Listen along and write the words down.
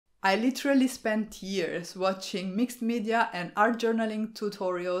I literally spent years watching mixed media and art journaling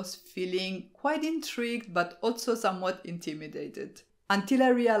tutorials, feeling quite intrigued but also somewhat intimidated. Until I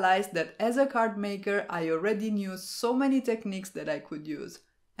realized that as a card maker, I already knew so many techniques that I could use.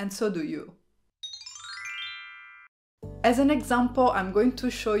 And so do you. As an example, I'm going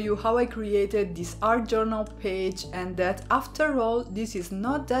to show you how I created this art journal page, and that after all, this is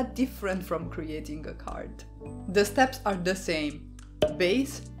not that different from creating a card. The steps are the same: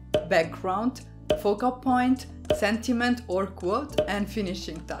 base, background, focal point, sentiment or quote, and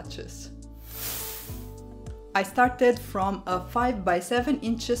finishing touches. I started from a 5 by 7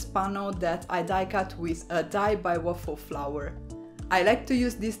 inches panel that I die cut with a die by waffle flower. I like to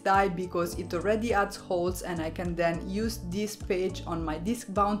use this die because it already adds holes and I can then use this page on my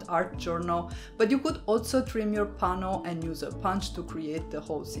disc-bound art journal, but you could also trim your panel and use a punch to create the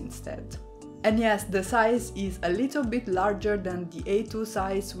holes instead. And yes, the size is a little bit larger than the A2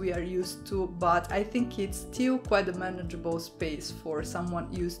 size we are used to, but I think it's still quite a manageable space for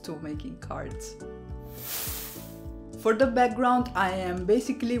someone used to making cards. For the background, I am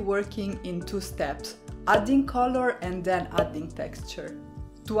basically working in 2 steps. Adding color and then adding texture.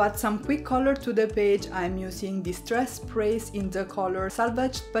 To add some quick color to the page, I'm using distress sprays in the color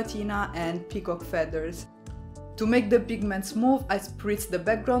salvaged patina and peacock feathers. To make the pigment smooth, I spritz the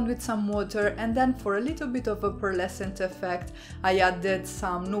background with some water, and then for a little bit of a pearlescent effect, I added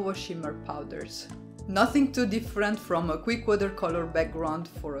some Nuvo shimmer powders. Nothing too different from a quick watercolor background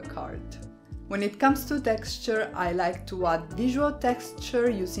for a card. When it comes to texture, I like to add visual texture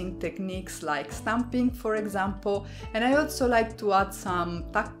using techniques like stamping, for example, and I also like to add some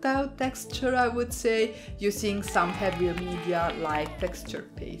tactile texture, I would say, using some heavier media like texture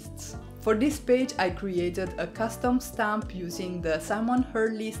pastes. For this page, I created a custom stamp using the Simon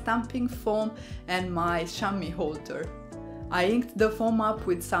Hurley stamping foam and my chamois holder. I inked the foam up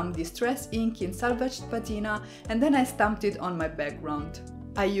with some distress ink in salvaged patina, and then I stamped it on my background.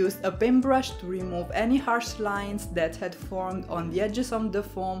 I used a paintbrush to remove any harsh lines that had formed on the edges of the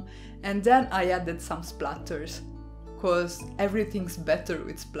foam, and then I added some splatters, cause everything's better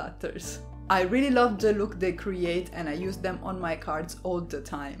with splatters. I really love the look they create and I use them on my cards all the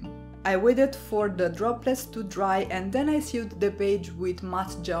time. I waited for the droplets to dry and then I sealed the page with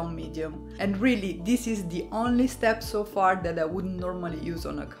matte gel medium. And really, this is the only step so far that I wouldn't normally use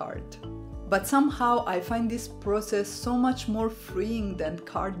on a card. But somehow I find this process so much more freeing than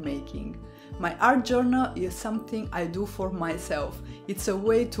card making. My art journal is something I do for myself. It's a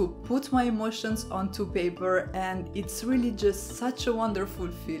way to put my emotions onto paper and it's really just such a wonderful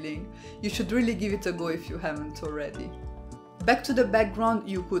feeling. You should really give it a go if you haven't already. Back to the background,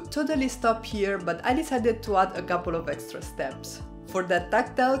 you could totally stop here, but I decided to add a couple of extra steps. For that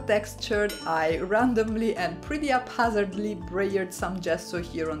tactile texture, I randomly and pretty haphazardly brayered some gesso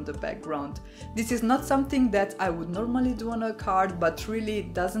here on the background. This is not something that I would normally do on a card, but really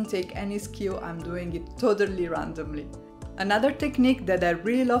it doesn't take any skill, I'm doing it totally randomly. Another technique that I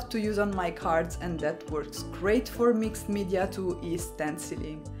really love to use on my cards and that works great for mixed media too is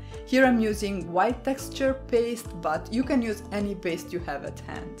stenciling. Here I'm using white texture paste, but you can use any paste you have at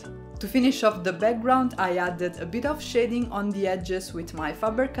hand. To finish off the background, I added a bit of shading on the edges with my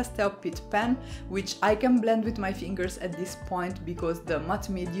Faber-Castell Pitt pen, which I can blend with my fingers at this point because the matte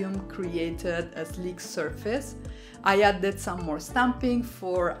medium created a sleek surface. I added some more stamping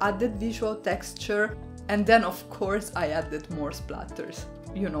for added visual texture, and then of course I added more splatters.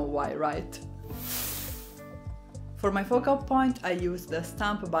 You know why, right? For my focal point, I used a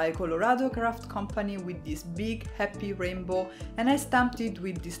stamp by Colorado Craft Company with this big happy rainbow, and I stamped it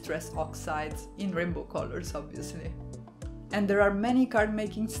with distress oxides, in rainbow colors obviously. And there are many card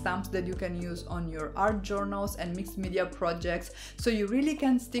making stamps that you can use on your art journals and mixed media projects, so you really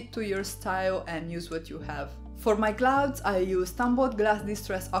can stick to your style and use what you have. For my clouds, I used tumbled glass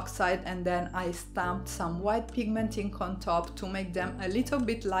distress oxide and then I stamped some white pigment ink on top to make them a little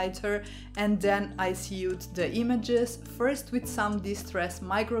bit lighter, and then I sealed the images first with some distress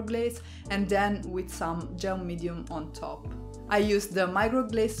microglaze and then with some gel medium on top. I used the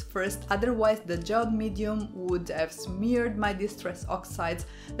microglaze first, otherwise the gel medium would have smeared my distress oxides,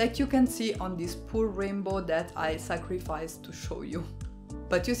 like you can see on this poor rainbow that I sacrificed to show you.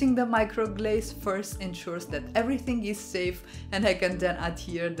 But using the microglaze first ensures that everything is safe and I can then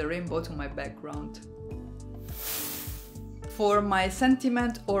adhere the rainbow to my background. For my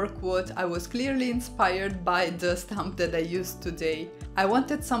sentiment or quote, I was clearly inspired by the stamp that I used today. I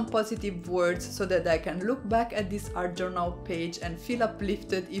wanted some positive words so that I can look back at this art journal page and feel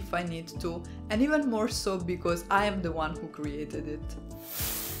uplifted if I need to, and even more so because I am the one who created it.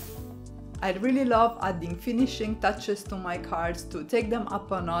 I really love adding finishing touches to my cards to take them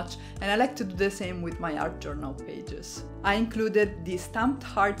up a notch, and I like to do the same with my art journal pages. I included these stamped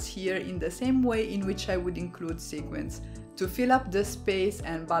hearts here in the same way in which I would include sequins, to fill up the space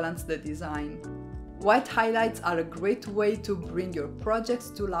and balance the design. White highlights are a great way to bring your projects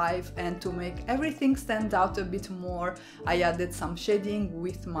to life, and to make everything stand out a bit more, I added some shading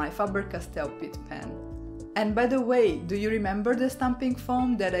with my Faber-Castell Pitt pen. And by the way, do you remember the stamping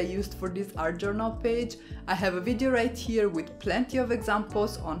foam that I used for this art journal page? I have a video right here with plenty of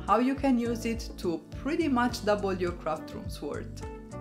examples on how you can use it to pretty much double your craft room's worth.